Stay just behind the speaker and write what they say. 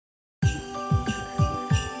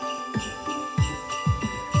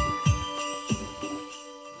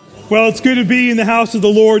Well, it's good to be in the house of the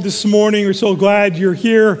Lord this morning. We're so glad you're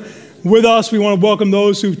here with us. We want to welcome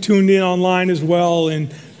those who've tuned in online as well, and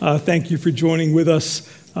thank you for joining with us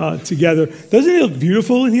together. Doesn't it look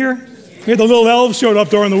beautiful in here? The little elves showed up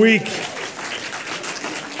during the week.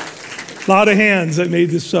 A lot of hands that made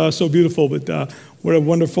this so beautiful, but what a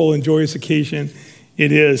wonderful and joyous occasion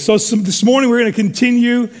it is. So this morning we're going to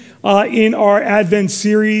continue in our Advent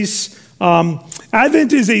series.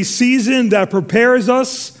 Advent is a season that prepares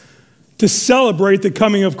us to celebrate the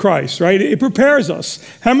coming of Christ, right? It prepares us.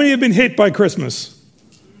 How many have been hit by Christmas?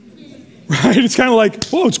 Right? It's kind of like,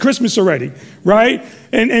 oh, it's Christmas already, right?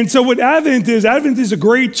 And so what Advent is a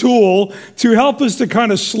great tool to help us to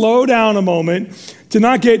kind of slow down a moment, to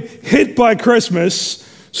not get hit by Christmas,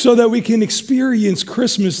 so that we can experience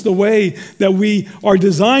Christmas the way that we are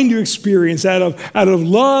designed to experience, out of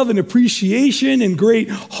love and appreciation and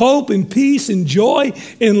great hope and peace and joy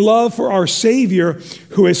and love for our Savior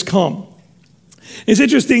who has come. It's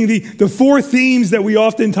interesting, the four themes that we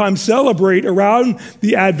oftentimes celebrate around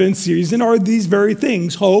the Advent season are these very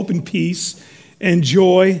things: hope and peace and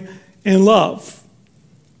joy and love.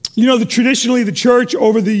 You know, traditionally the church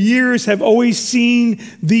over the years have always seen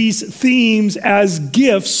these themes as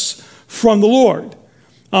gifts from the Lord.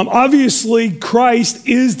 Obviously, Christ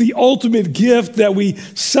is the ultimate gift that we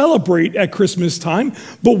celebrate at Christmas time,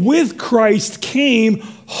 but with Christ came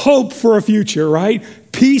hope for a future, right?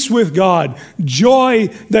 Peace with God, joy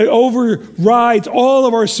that overrides all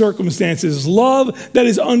of our circumstances, love that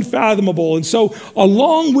is unfathomable. And so,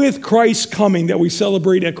 along with Christ's coming that we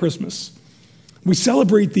celebrate at Christmas, we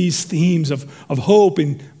celebrate these themes of hope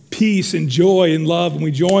and peace and joy and love, and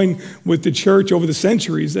we join with the church over the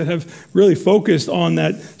centuries that have really focused on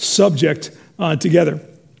that subject together.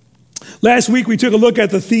 Last week, we took a look at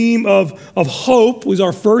the theme of hope, was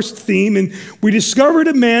our first theme, and we discovered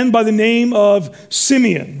a man by the name of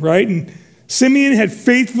Simeon, right? And Simeon had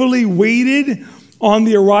faithfully waited on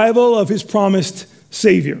the arrival of his promised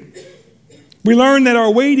Savior. We learned that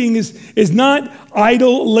our waiting is not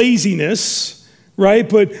idle laziness, right?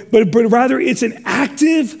 But rather it's an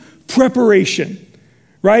active preparation,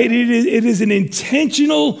 right? It is an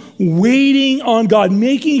intentional waiting on God,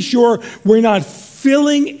 making sure we're not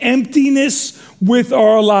filling emptiness with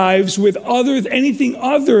our lives with anything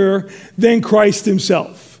other than Christ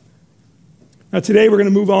himself. Now today we're going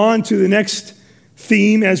to move on to the next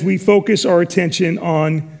theme as we focus our attention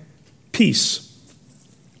on peace.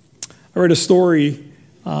 I read a story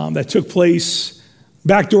that took place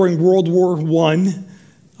back during World War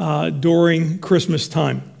I, during Christmas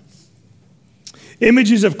time.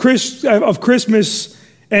 Images of Christmas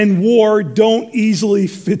and war don't easily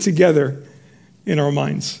fit together in our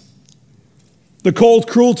minds. The cold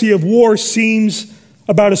cruelty of war seems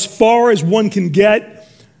about as far as one can get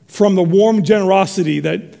from the warm generosity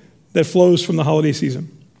that flows from the holiday season.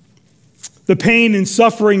 The pain and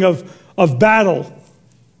suffering of battle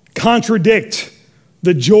contradict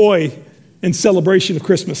the joy and celebration of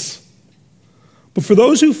Christmas. But for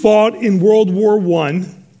those who fought in World War I,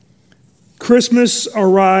 Christmas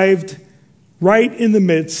arrived right in the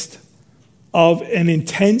midst of an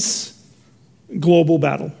intense global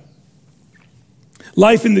battle.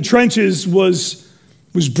 Life in the trenches was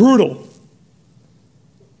brutal.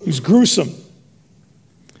 It was gruesome.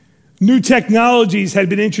 New technologies had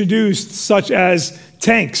been introduced, such as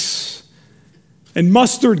tanks, and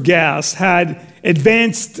mustard gas had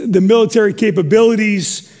advanced the military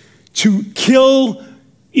capabilities to kill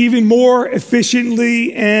even more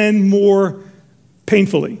efficiently and more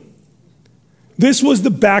painfully. This was the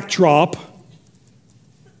backdrop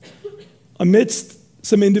amidst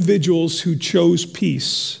some individuals who chose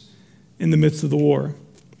peace in the midst of the war.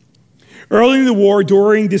 Early in the war,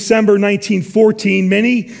 during December 1914,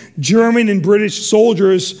 many German and British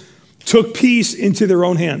soldiers took peace into their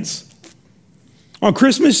own hands. On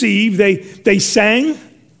Christmas Eve, they sang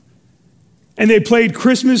and they played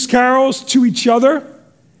Christmas carols to each other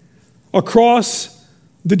across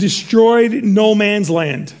the destroyed no man's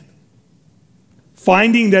land,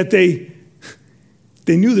 finding that they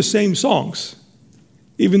knew the same songs,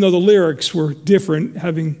 even though the lyrics were different,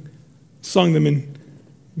 having sung them in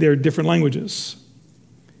their different languages.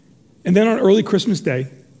 And then on early Christmas Day,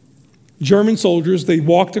 German soldiers, they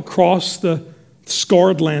walked across the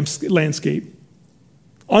scarred landscape,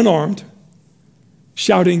 unarmed,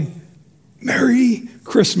 shouting, "Merry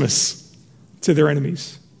Christmas," to their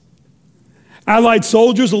enemies. Allied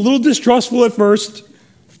soldiers, a little distrustful at first,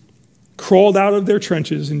 crawled out of their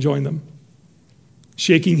trenches and joined them,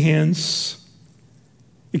 shaking hands,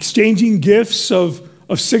 exchanging gifts of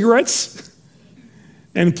cigarettes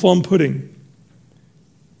and plum pudding.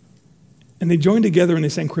 And they joined together and they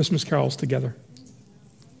sang Christmas carols together.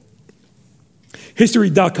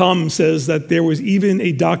 History.com says that there was even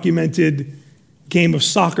a documented game of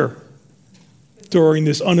soccer during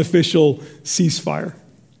this unofficial ceasefire.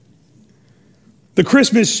 The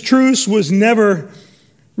Christmas truce was never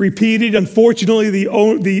repeated. Unfortunately,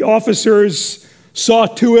 the officers saw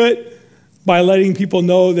to it by letting people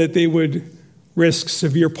know that they would risk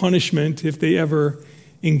severe punishment if they ever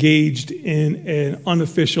engaged in an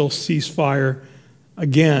unofficial ceasefire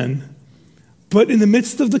again. But in the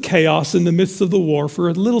midst of the chaos, in the midst of the war, for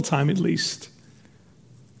a little time at least,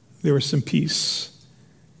 there was some peace,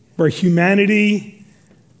 where humanity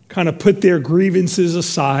kind of put their grievances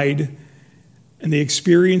aside and they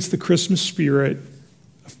experienced the Christmas spirit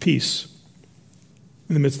of peace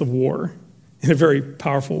in the midst of war in a very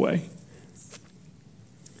powerful way.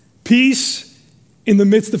 Peace in the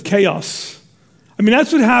midst of chaos. I mean,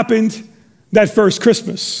 that's what happened that first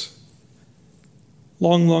Christmas,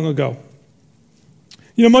 long, long ago.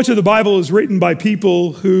 You know, much of the Bible is written by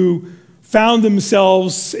people who found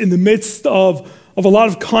themselves in the midst of a lot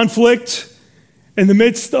of conflict, in the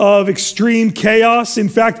midst of extreme chaos. In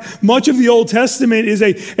fact, much of the Old Testament is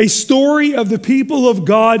a story of the people of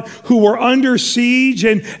God who were under siege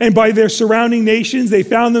and by their surrounding nations. They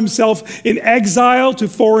found themselves in exile to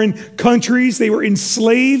foreign countries. They were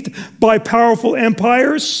enslaved by powerful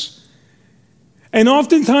empires. And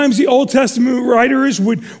oftentimes the Old Testament writers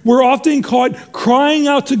were often caught crying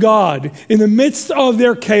out to God in the midst of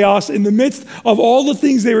their chaos, in the midst of all the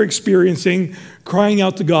things they were experiencing, crying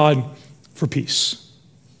out to God for peace.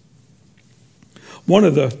 One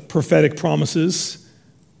of the prophetic promises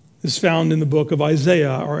is found in the book of Isaiah.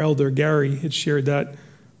 Our elder Gary had shared that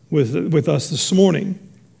with us this morning.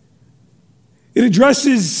 It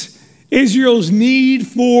addresses Israel's need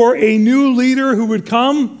for a new leader who would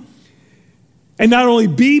come and not only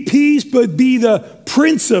be peace, but be the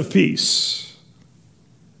Prince of Peace.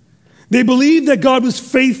 They believed that God was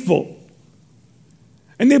faithful.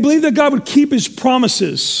 And they believed that God would keep his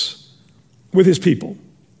promises with his people.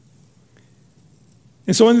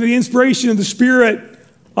 And so under the inspiration of the Spirit,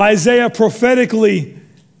 Isaiah prophetically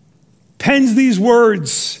pens these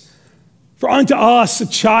words, "For unto us a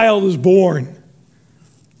child is born."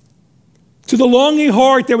 To the longing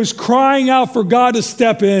heart that was crying out for God to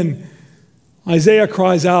step in, Isaiah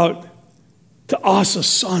cries out, "To us a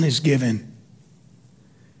son is given,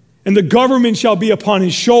 and the government shall be upon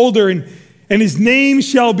his shoulder, and his name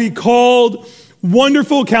shall be called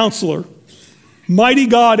Wonderful Counselor, Mighty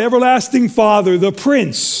God, Everlasting Father, the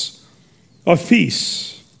Prince of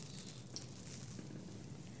Peace.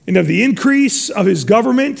 And of the increase of his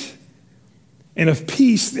government and of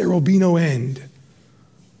peace there will be no end.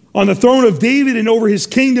 On the throne of David and over his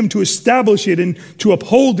kingdom, to establish it and to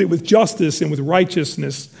uphold it with justice and with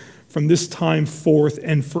righteousness from this time forth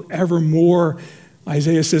and forevermore."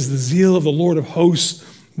 Isaiah says the zeal of the Lord of hosts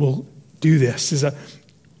will do this.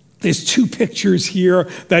 There's two pictures here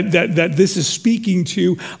that this is speaking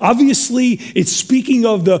to. Obviously, it's speaking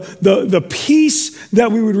of the peace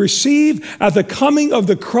that we would receive at the coming of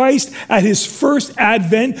the Christ at his first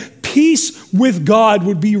advent. Peace with God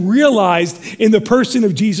would be realized in the person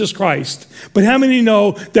of Jesus Christ. But how many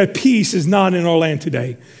know that peace is not in our land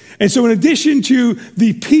today? And so in addition to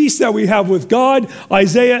the peace that we have with God,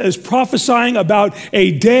 Isaiah is prophesying about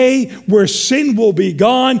a day where sin will be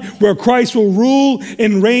gone, where Christ will rule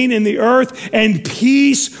and reign in the earth, and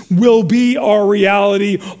peace will be our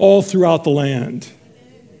reality all throughout the land.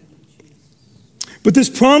 But this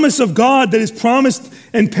promise of God that is promised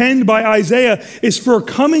and penned by Isaiah is for a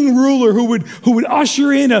coming ruler who would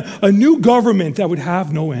usher in a new government that would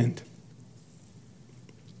have no end.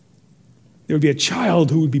 There would be a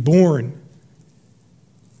child who would be born.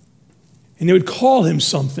 And they would call him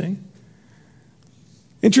something.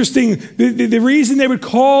 Interesting, the reason they would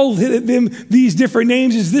call them these different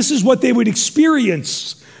names is this is what they would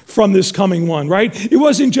experience from this coming one, right? It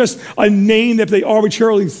wasn't just a name that they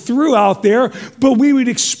arbitrarily threw out there, but we would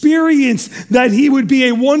experience that he would be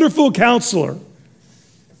a wonderful counselor.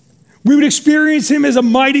 We would experience him as a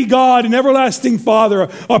mighty God, an everlasting Father,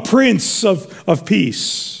 a Prince of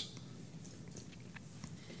Peace.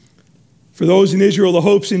 For those in Israel, the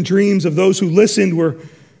hopes and dreams of those who listened were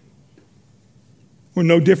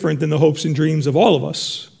no different than the hopes and dreams of all of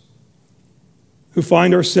us who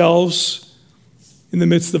find ourselves in the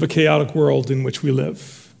midst of a chaotic world in which we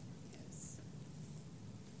live.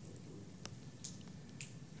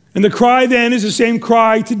 And the cry then is the same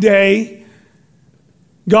cry today.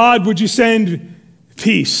 God, would you send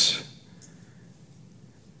peace?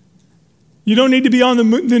 You don't need to be on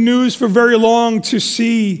the news for very long to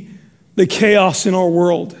see the chaos in our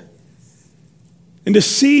world. and to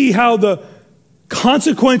see how the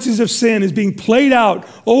consequences of sin is being played out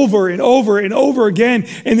over and over and over again.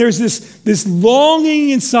 And there's this longing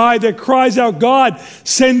inside that cries out, God,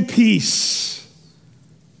 send peace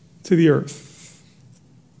to the earth.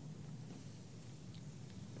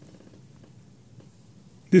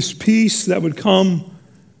 This peace that would come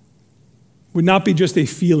would not be just a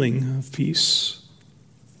feeling of peace,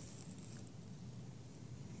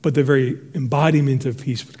 but the very embodiment of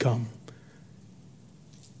peace would come.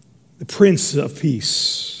 The Prince of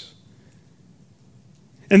Peace.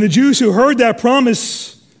 And the Jews who heard that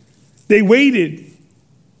promise, they waited.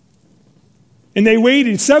 And they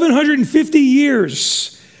waited. 750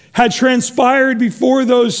 years had transpired before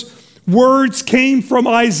those words came from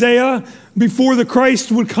Isaiah, before the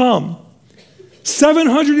Christ would come.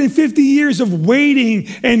 750 years of waiting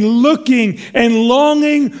and looking and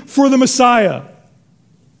longing for the Messiah,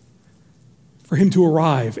 for him to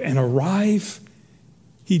arrive. And arrive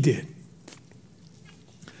he did.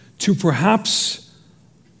 To perhaps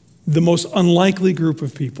the most unlikely group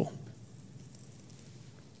of people.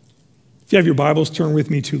 If you have your Bibles, turn with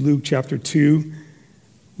me to Luke chapter 2.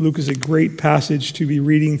 Luke is a great passage to be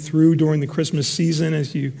reading through during the Christmas season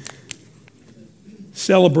as you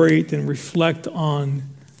celebrate and reflect on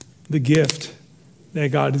the gift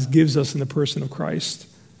that God gives us in the person of Christ.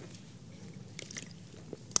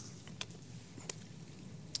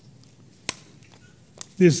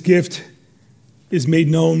 This gift is made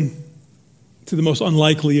known to the most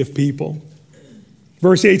unlikely of people.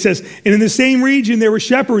 Verse 8 says, "And in the same region there were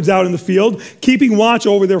shepherds out in the field, keeping watch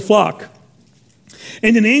over their flock.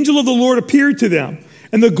 And an angel of the Lord appeared to them,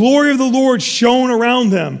 and the glory of the Lord shone around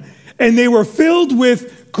them. And they were filled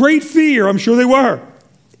with great fear." I'm sure they were.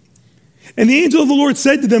 "And the angel of the Lord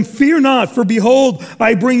said to them, 'Fear not, for behold,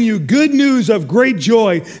 I bring you good news of great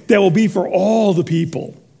joy that will be for all the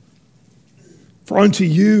people. For unto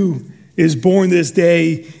you is born this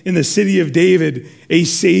day in the city of David a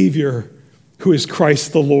Savior, who is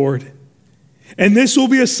Christ the Lord. And this will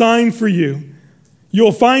be a sign for you.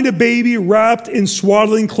 You'll find a baby wrapped in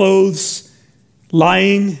swaddling clothes,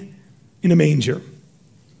 lying in a manger.'"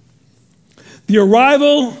 The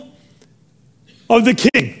arrival of the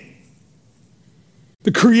King,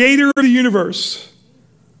 the creator of the universe,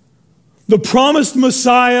 the promised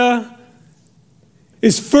Messiah,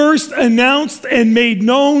 is first announced and made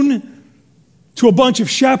known to a bunch of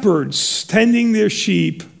shepherds tending their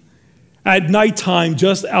sheep at nighttime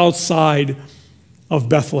just outside of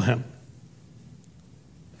Bethlehem.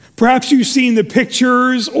 Perhaps you've seen the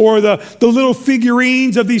pictures or the little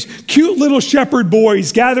figurines of these cute little shepherd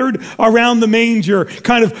boys gathered around the manger,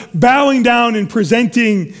 kind of bowing down and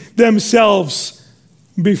presenting themselves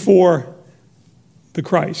before the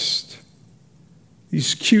Christ.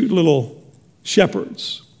 These cute little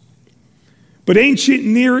shepherds. But ancient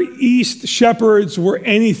Near East shepherds were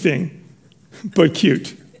anything but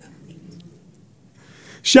cute.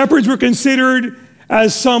 Shepherds were considered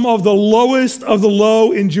as some of the lowest of the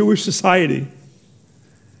low in Jewish society.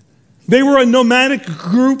 They were a nomadic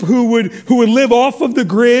group who would live off of the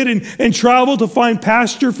grid and travel to find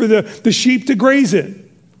pasture for the sheep to graze in.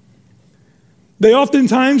 They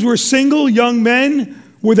oftentimes were single young men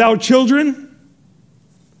without children.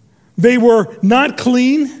 They were not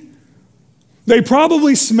clean. They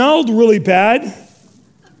probably smelled really bad.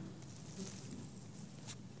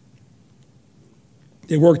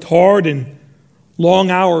 They worked hard and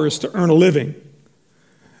long hours to earn a living.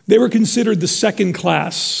 They were considered the second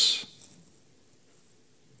class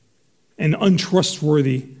and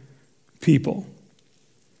untrustworthy people.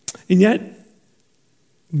 And yet,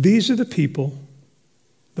 these are the people,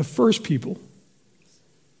 the first people,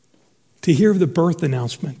 to hear of the birth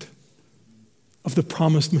announcement of the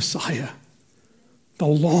promised Messiah, the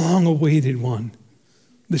long-awaited one,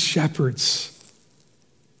 the shepherds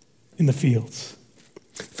in the fields.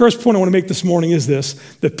 First point I want to make this morning is this: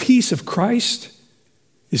 the peace of Christ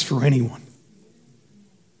is for anyone.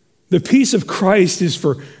 The peace of Christ is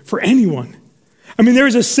for anyone. I mean, there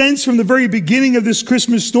is a sense from the very beginning of this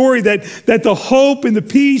Christmas story that the hope and the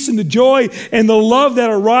peace and the joy and the love that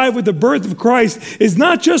arrive with the birth of Christ is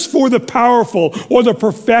not just for the powerful or the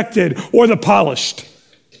perfected or the polished.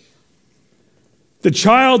 The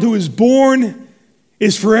child who is born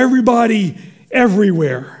is for everybody,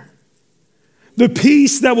 everywhere. The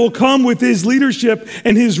peace that will come with his leadership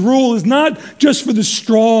and his rule is not just for the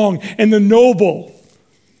strong and the noble.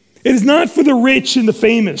 It is not for the rich and the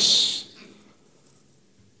famous,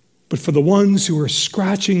 but for the ones who are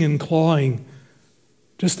scratching and clawing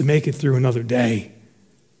just to make it through another day.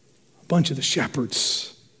 A bunch of the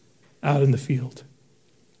shepherds out in the field.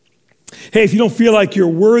 Hey, if you don't feel like you're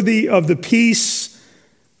worthy of the peace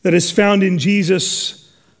that is found in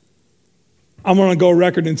Jesus, I'm going to go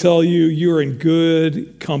record and tell you, you're in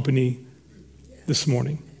good company this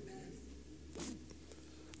morning.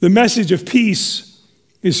 The message of peace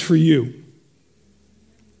is for you.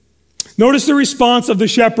 Notice the response of the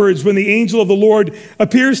shepherds when the angel of the Lord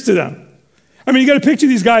appears to them. I mean, you got to picture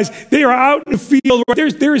these guys. They are out in the field.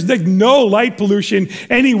 There's like no light pollution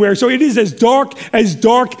anywhere. So it is as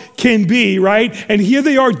dark can be, right? And here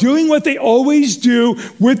they are doing what they always do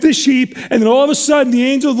with the sheep. And then all of a sudden, the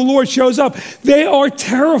angel of the Lord shows up. They are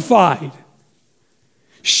terrified.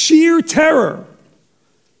 Sheer terror.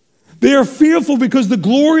 They are fearful because the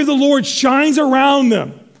glory of the Lord shines around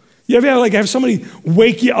them. You ever have somebody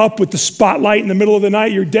wake you up with the spotlight in the middle of the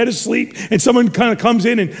night, you're dead asleep, and someone kind of comes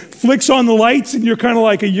in and flicks on the lights, and you're kind of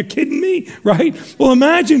like, are you kidding me, right? Well,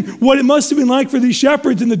 imagine what it must have been like for these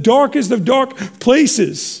shepherds in the darkest of dark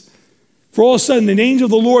places. For all of a sudden, an angel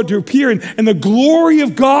of the Lord to appear, and the glory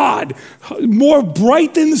of God, more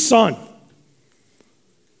bright than the sun,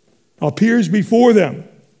 appears before them.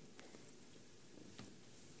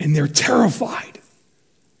 And they're terrified.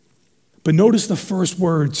 But notice the first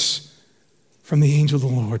words from the angel of the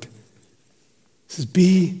Lord. It says,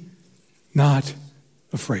 be not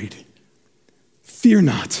afraid. Fear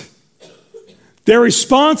not. Their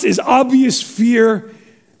response is obvious fear,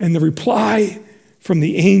 and the reply from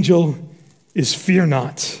the angel is fear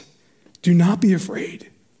not. Do not be afraid.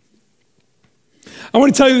 I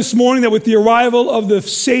want to tell you this morning that with the arrival of the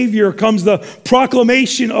Savior comes the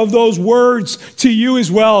proclamation of those words to you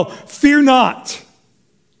as well. Fear not.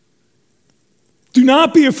 Do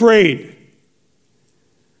not be afraid.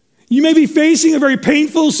 You may be facing a very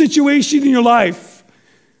painful situation in your life.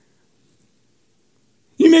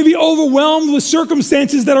 You may be overwhelmed with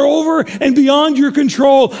circumstances that are over and beyond your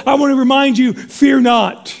control. I want to remind you, fear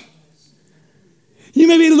not. You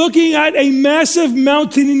may be looking at a massive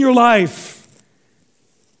mountain in your life.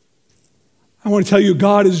 I want to tell you,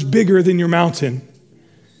 God is bigger than your mountain.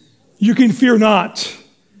 You can fear not.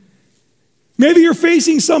 Maybe you're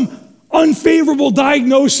facing some unfavorable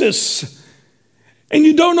diagnosis, and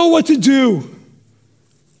you don't know what to do.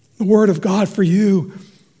 The word of God for you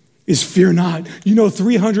is fear not. You know,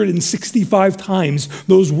 365 times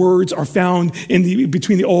those words are found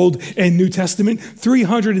between the Old and New Testament.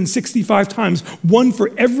 365 times, one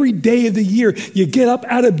for every day of the year. You get up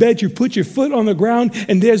out of bed, you put your foot on the ground,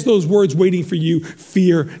 and there's those words waiting for you.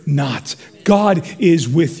 Fear not. God is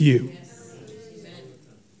with you.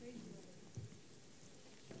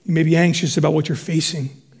 You may be anxious about what you're facing.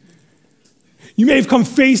 You may have come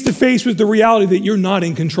face to face with the reality that you're not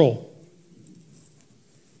in control.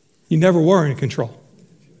 You never were in control.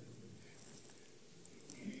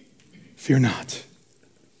 Fear not.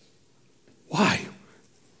 Why?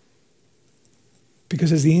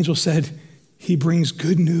 Because as the angel said, he brings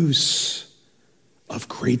good news of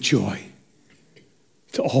great joy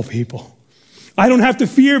to all people. I don't have to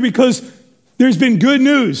fear because there's been good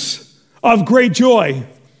news of great joy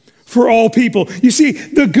for all people. You see,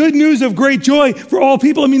 the good news of great joy for all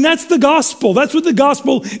people, that's the gospel. That's what the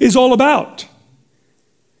gospel is all about.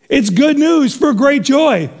 It's good news for great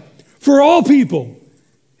joy for all people,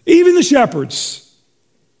 even the shepherds.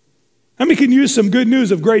 How many can use some good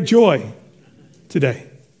news of great joy today?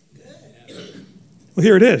 Well,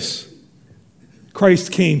 here it is.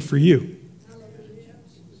 Christ came for you.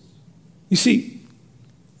 You see,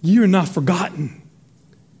 you're not forgotten.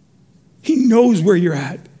 He knows where you're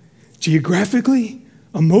at. Geographically,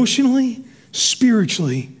 emotionally,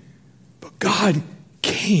 spiritually. But God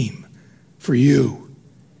came for you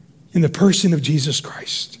in the person of Jesus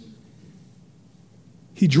Christ.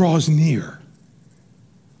 He draws near.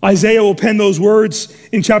 Isaiah will pen those words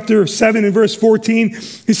in chapter 7 and verse 14.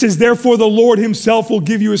 He says, therefore the Lord himself will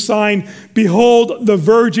give you a sign. Behold, the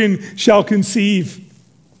virgin shall conceive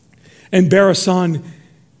and bear a son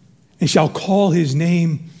and shall call his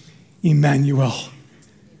name Emmanuel.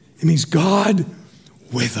 It means God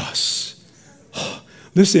with us.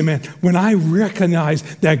 Listen, man, when I recognize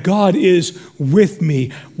that God is with me,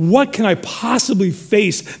 what can I possibly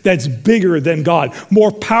face that's bigger than God,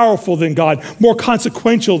 more powerful than God, more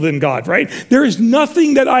consequential than God, right? There is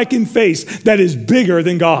nothing that I can face that is bigger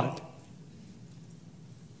than God.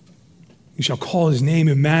 You shall call his name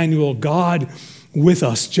Emmanuel, God with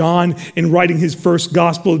us. John, in writing his first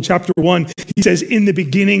gospel, chapter 1, he says, in the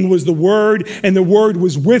beginning was the Word, and the Word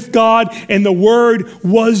was with God, and the Word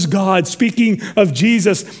was God. Speaking of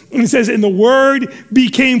Jesus, and he says, and the Word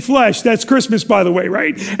became flesh. That's Christmas, by the way,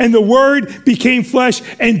 right? And the Word became flesh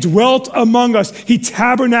and dwelt among us. He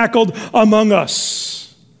tabernacled among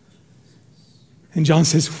us. And John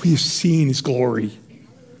says, we have seen his glory.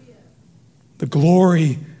 The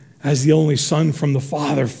glory as the only Son from the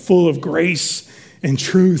Father, full of grace and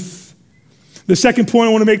truth. The second point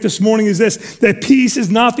I want to make this morning is this, that peace is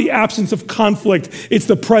not the absence of conflict, it's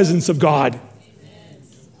the presence of God.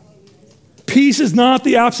 Peace is not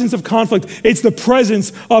the absence of conflict, it's the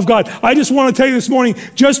presence of God. I just want to tell you this morning,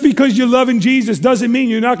 just because you're loving Jesus doesn't mean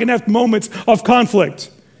you're not going to have moments of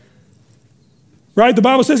conflict. Right? The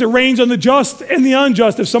Bible says it rains on the just and the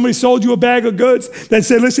unjust. If somebody sold you a bag of goods that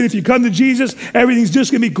said, listen, if you come to Jesus, everything's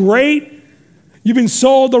just going to be great, you've been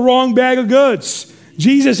sold the wrong bag of goods.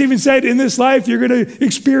 Jesus even said, in this life, you're going to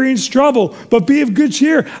experience trouble, but be of good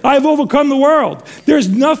cheer. I've overcome the world. There's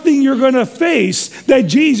nothing you're going to face that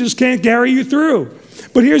Jesus can't carry you through.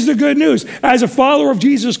 But here's the good news. As a follower of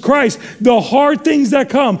Jesus Christ, the hard things that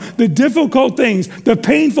come, the difficult things, the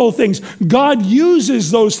painful things, God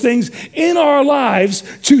uses those things in our lives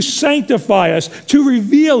to sanctify us, to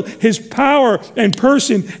reveal his power and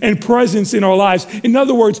person and presence in our lives. In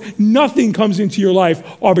other words, nothing comes into your life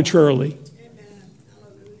arbitrarily.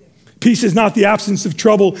 Peace is not the absence of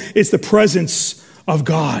trouble, it's the presence of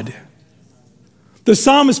God. The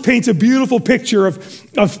psalmist paints a beautiful picture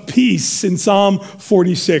of peace in Psalm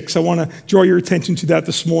 46. I want to draw your attention to that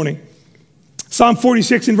this morning. Psalm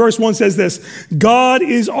 46 in verse 1 says this, God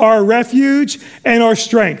is our refuge and our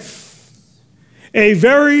strength, a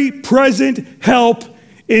very present help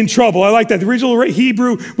in trouble. I like that. The original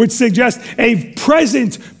Hebrew would suggest a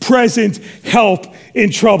present help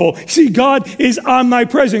in trouble. See, God is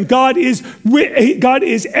omnipresent. God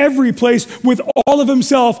is every place with all of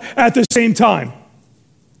himself at the same time.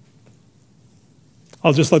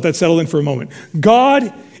 I'll just let that settle in for a moment.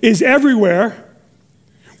 God is everywhere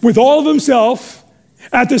with all of himself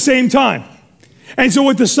at the same time. And so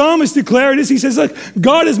what the psalmist declared is, he says, look,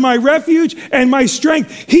 God is my refuge and my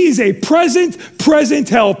strength. He is a present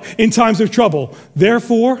help in times of trouble.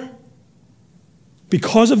 Therefore,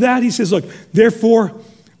 because of that, he says, look, therefore,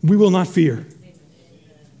 we will not fear.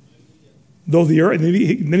 Though the earth,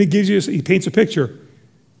 and then he paints a picture.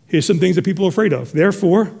 Here's some things that people are afraid of.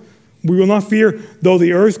 Therefore, we will not fear, though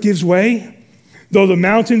the earth gives way, though the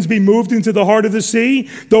mountains be moved into the heart of the sea,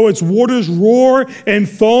 though its waters roar and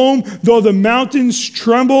foam, though the mountains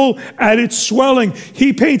tremble at its swelling.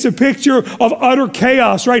 He paints a picture of utter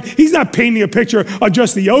chaos, right? He's not painting a picture of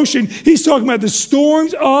just the ocean. He's talking about the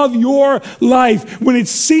storms of your life. When it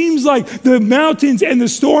seems like the mountains and the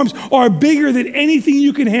storms are bigger than anything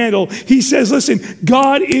you can handle, he says, listen,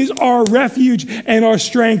 God is our refuge and our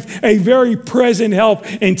strength, a very present help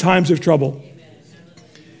in times of trouble.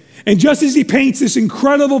 And just as he paints this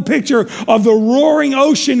incredible picture of the roaring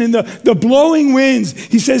ocean and the blowing winds,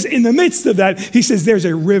 he says in the midst of that, he says there's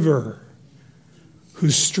a river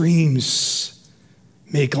whose streams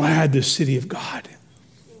make glad the city of God.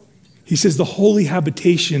 He says the holy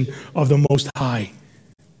habitation of the Most High.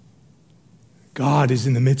 God is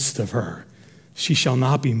in the midst of her. She shall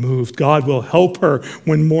not be moved. God will help her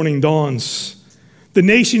when morning dawns. The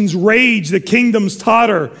nations rage, the kingdoms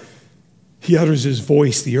totter. He utters his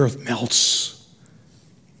voice, the earth melts.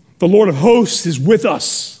 The Lord of hosts is with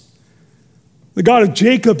us. The God of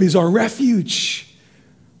Jacob is our refuge.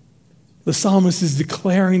 The psalmist is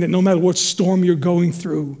declaring that no matter what storm you're going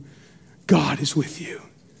through, God is with you.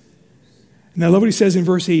 And I love what he says in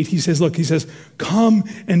verse 8. He says, look, he says, come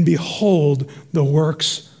and behold the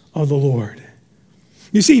works of the Lord.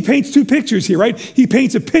 You see, he paints two pictures here, right? He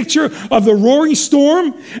paints a picture of the roaring storm,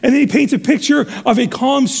 and then he paints a picture of a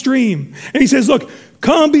calm stream. And he says, look,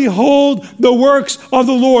 come behold the works of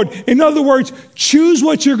the Lord. In other words, choose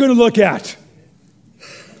what you're going to look at.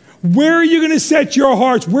 Where are you going to set your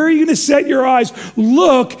hearts? Where are you going to set your eyes?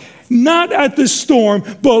 Look not at the storm,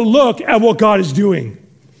 but look at what God is doing.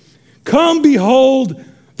 Come behold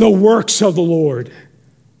the works of the Lord.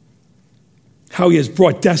 How he has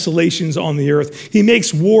brought desolations on the earth. He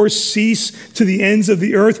makes wars cease to the ends of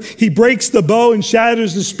the earth. He breaks the bow and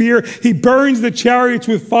shatters the spear. He burns the chariots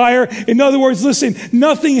with fire. In other words, listen,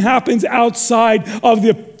 nothing happens outside of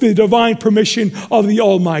the divine permission of the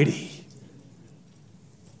Almighty.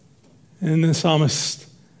 And the psalmist,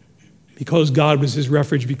 because God was his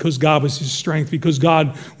refuge, because God was his strength, because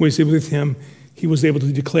God was with him, he was able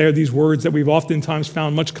to declare these words that we've oftentimes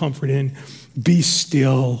found much comfort in. Be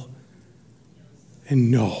still and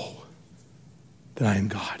know that I am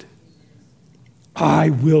God. I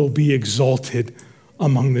will be exalted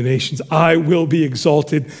among the nations. I will be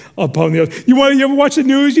exalted upon the earth. You ever watch the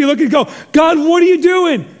news? You look and go, God, what are you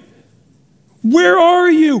doing? Where are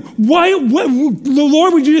you? The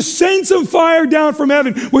Lord, would you just send some fire down from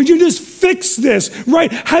heaven? Would you just fix this, right?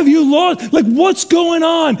 Have you lost? Like, what's going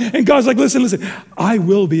on? And God's like, listen, I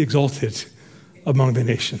will be exalted among the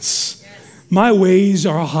nations. My ways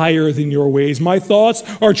are higher than your ways. My thoughts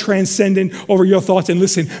are transcendent over your thoughts. And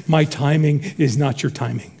listen, my timing is not your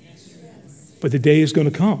timing. But the day is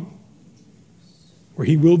going to come where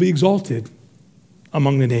he will be exalted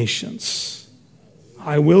among the nations.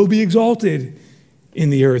 I will be exalted in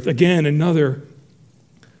the earth. Again, another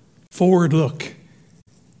forward look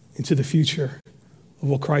into the future of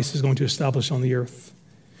what Christ is going to establish on the earth.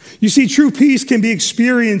 You see, true peace can be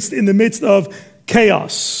experienced in the midst of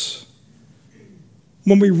chaos.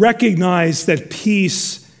 When we recognize that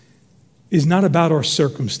peace is not about our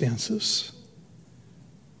circumstances.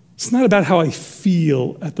 It's not about how I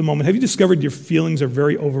feel at the moment. Have you discovered your feelings are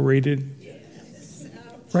very overrated? Yes.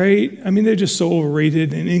 Right? I mean, they're just so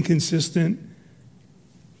overrated and inconsistent.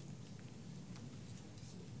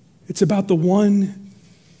 It's about the one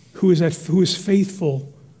who is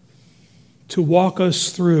faithful to walk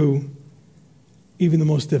us through even the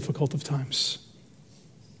most difficult of times.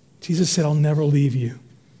 Jesus said, I'll never leave you.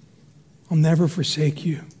 I'll never forsake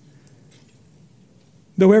you.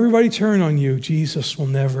 Though everybody turn on you, Jesus will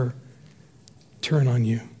never turn on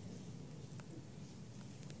you.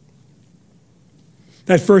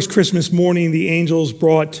 That first Christmas morning, the angels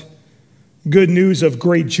brought good news of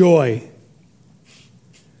great joy.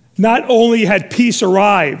 Not only had peace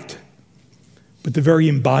arrived, but the very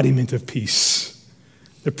embodiment of peace.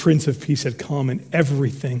 The Prince of Peace had come, and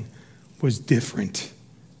everything was different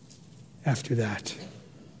after that.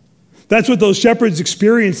 That's what those shepherds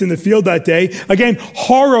experienced in the field that day. Again,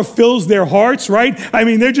 horror fills their hearts, right? I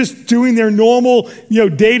mean, they're just doing their normal,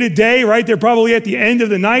 day to day, right? They're probably at the end of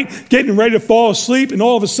the night, getting ready to fall asleep, and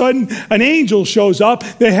all of a sudden, an angel shows up.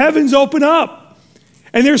 The heavens open up,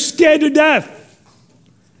 and they're scared to death.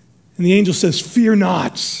 And the angel says, fear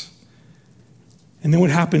not. And then what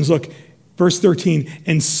happens? Look, verse 13.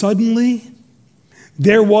 And suddenly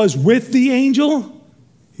there was with the angel,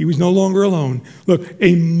 he was no longer alone. Look,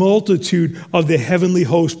 a multitude of the heavenly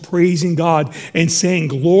host praising God and saying,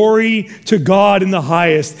 glory to God in the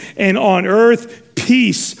highest, and on earth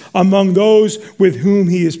peace among those with whom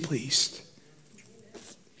he is pleased.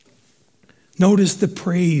 Notice the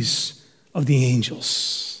praise of the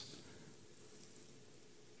angels.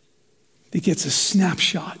 It gets a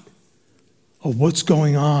snapshot of what's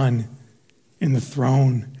going on in the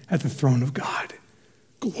throne, at the throne of God.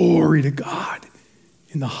 Glory to God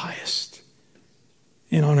in the highest.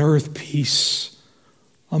 And on earth, peace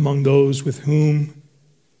among those with whom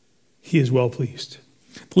he is well pleased.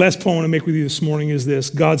 The last point I want to make with you this morning is this: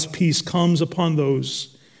 God's peace comes upon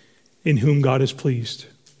those in whom God is pleased.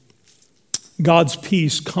 God's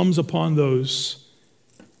peace comes upon those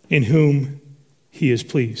in whom he is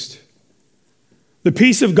pleased. The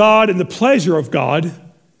peace of God and the pleasure of God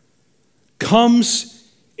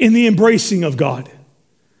comes in the embracing of God.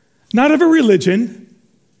 Not of a religion,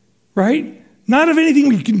 right? Not of anything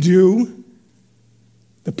we can do.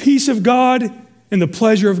 The peace of God and the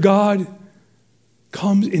pleasure of God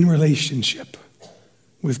comes in relationship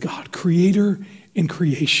with God, creator and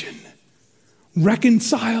creation,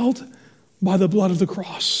 reconciled by the blood of the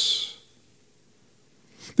cross.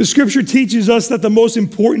 The scripture teaches us that the most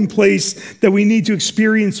important place that we need to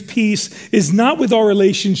experience peace is not with our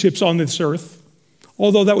relationships on this earth,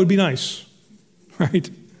 although that would be nice, right?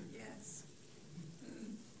 Yes.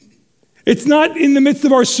 It's not in the midst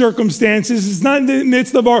of our circumstances. It's not in the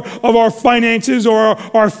midst of our finances or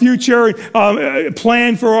our future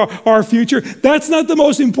plan for our future. That's not the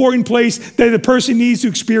most important place that a person needs to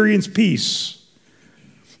experience peace.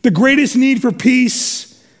 The greatest need for peace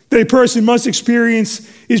that a person must experience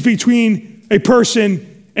is between a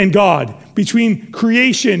person and God, between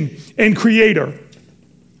creation and creator.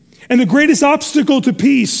 And the greatest obstacle to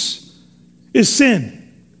peace is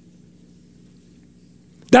sin.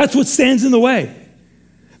 That's what stands in the way.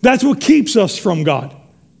 That's what keeps us from God.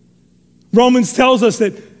 Romans tells us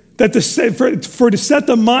that for to set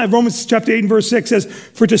the mind, Romans chapter 8 and verse 6 says,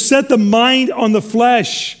 for to set the mind on the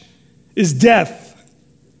flesh is death.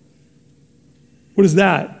 What is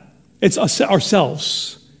that? It's us,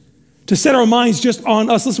 ourselves. To set our minds just on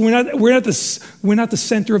us. Listen, we're not the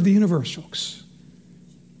center of the universe, folks.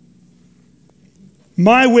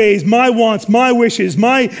 My ways, my wants, my wishes,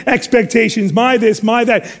 my expectations, my this, my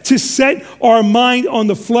that. To set our mind on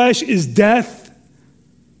the flesh is death.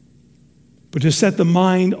 But to set the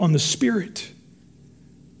mind on the Spirit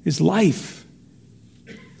is life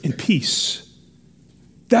and peace.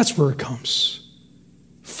 That's where it comes.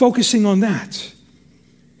 Focusing on that.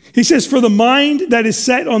 He says, for the mind that is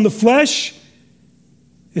set on the flesh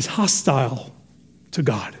is hostile to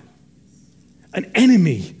God, an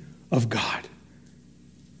enemy of God.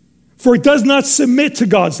 For it does not submit to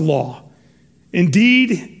God's law.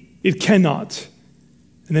 Indeed, It cannot.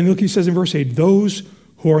 And then look, he says in verse 8, those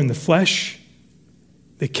who are in the flesh,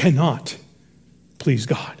 they cannot please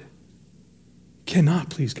God. Cannot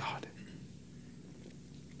please God.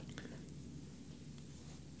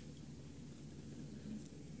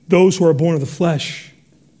 Those who are born of the flesh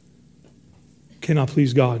cannot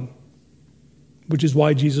please God, which is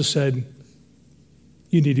why Jesus said,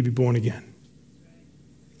 you need to be born again.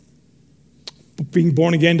 But being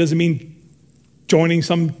born again doesn't mean joining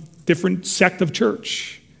some different sect of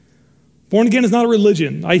church. Born again is not a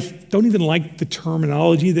religion. I don't even like the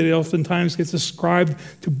terminology that oftentimes gets ascribed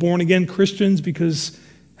to born again Christians, because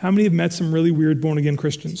how many have met some really weird born again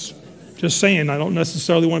Christians? Just saying, I don't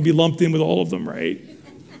necessarily want to be lumped in with all of them, right?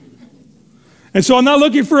 And so I'm not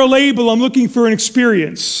looking for a label, I'm looking for an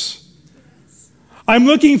experience. I'm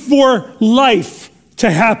looking for life to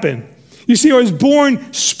happen. You see, I was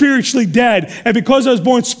born spiritually dead, and because I was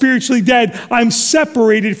born spiritually dead, I'm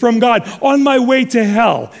separated from God, on my way to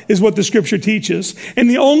hell, is what the scripture teaches. And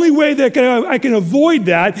the only way that I can avoid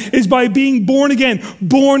that is by being born again,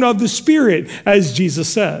 born of the Spirit, as Jesus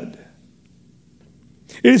said.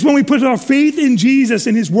 It is when we put our faith in Jesus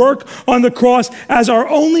and his work on the cross as our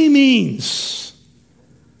only means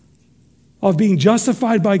of being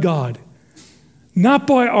justified by God, not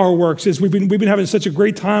by our works. As we've been having such a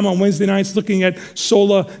great time on Wednesday nights looking at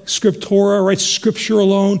sola scriptura, right? Scripture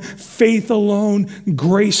alone, faith alone,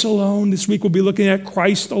 grace alone. This week we'll be looking at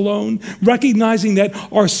Christ alone, recognizing that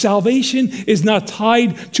our salvation is not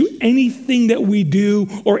tied to anything that we do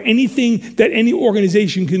or anything that any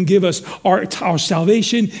organization can give us. Our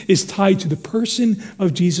salvation is tied to the person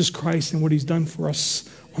of Jesus Christ and what he's done for us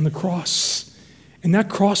on the cross. And that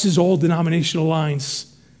crosses all denominational lines.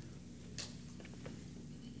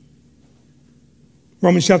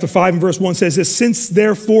 Romans chapter 5 and verse 1 says this, since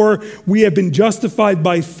therefore we have been justified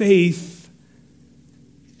by faith,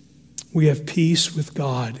 we have peace with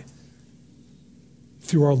God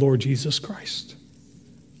through our Lord Jesus Christ.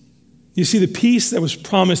 You see, the peace that was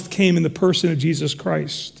promised came in the person of Jesus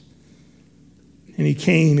Christ. And he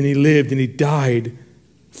came and he lived and he died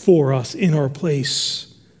for us in our place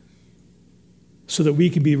so that we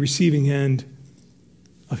could be receiving end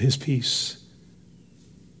of his peace.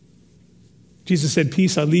 Jesus said,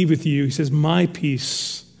 peace I leave with you. He says, my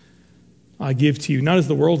peace I give to you, not as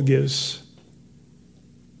the world gives,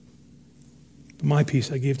 but my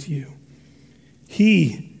peace I give to you.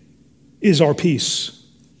 He is our peace.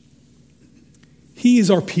 He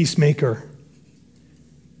is our peacemaker.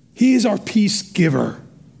 He is our peace giver.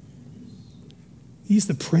 He's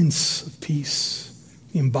the Prince of Peace,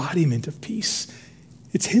 the embodiment of peace.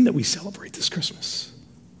 It's him that we celebrate this Christmas.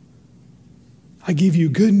 I give you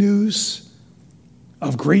good news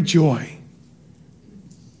of great joy.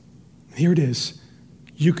 Here it is.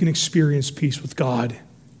 You can experience peace with God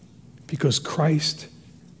because Christ,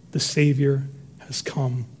 the Savior, has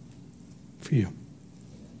come for you.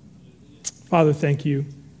 Father, thank you.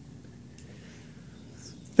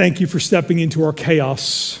 Thank you for stepping into our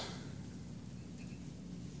chaos.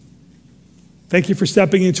 Thank you for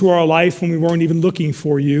stepping into our life when we weren't even looking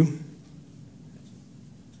for you.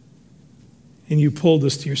 And you pulled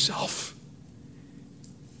us to yourself.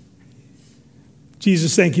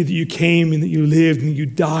 Jesus, thank you that you came and that you lived and you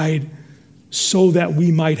died so that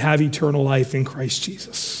we might have eternal life in Christ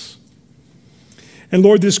Jesus. And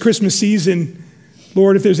Lord, this Christmas season,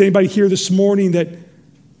 Lord, if there's anybody here this morning that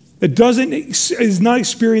is not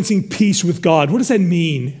experiencing peace with God, what does that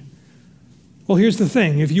mean? Well, here's the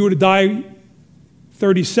thing. If you were to die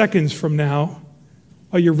 30 seconds from now,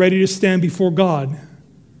 are you ready to stand before God?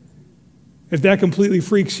 If that completely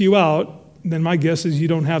freaks you out, then my guess is you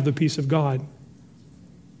don't have the peace of God.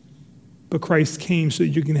 But Christ came so that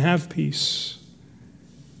you can have peace.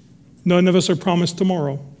 None of us are promised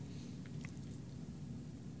tomorrow.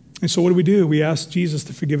 And so what do? We ask Jesus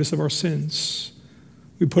to forgive us of our sins.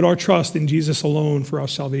 We put our trust in Jesus alone for our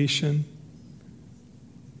salvation.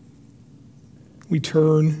 We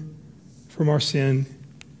turn from our sin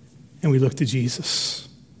and we look to Jesus,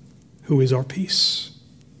 who is our peace.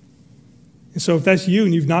 And so if that's you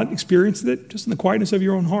and you've not experienced it, just in the quietness of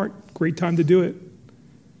your own heart, great time to do it.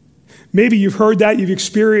 Maybe you've heard that, you've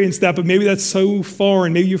experienced that, but maybe that's so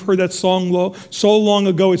foreign. Maybe you've heard that song so long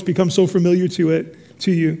ago, it's become so familiar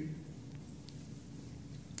to you.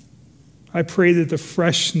 I pray that the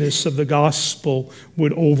freshness of the gospel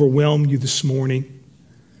would overwhelm you this morning.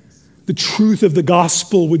 The truth of the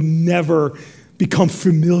gospel would never become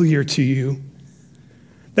familiar to you.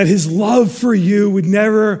 That his love for you would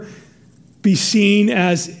never be seen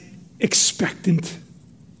as expectant,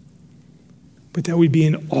 but that we'd be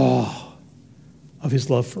in awe of his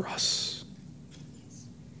love for us.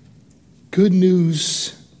 good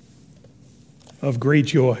news of great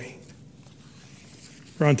joy.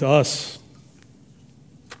 For unto us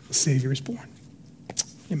a Savior is born.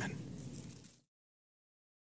 Amen.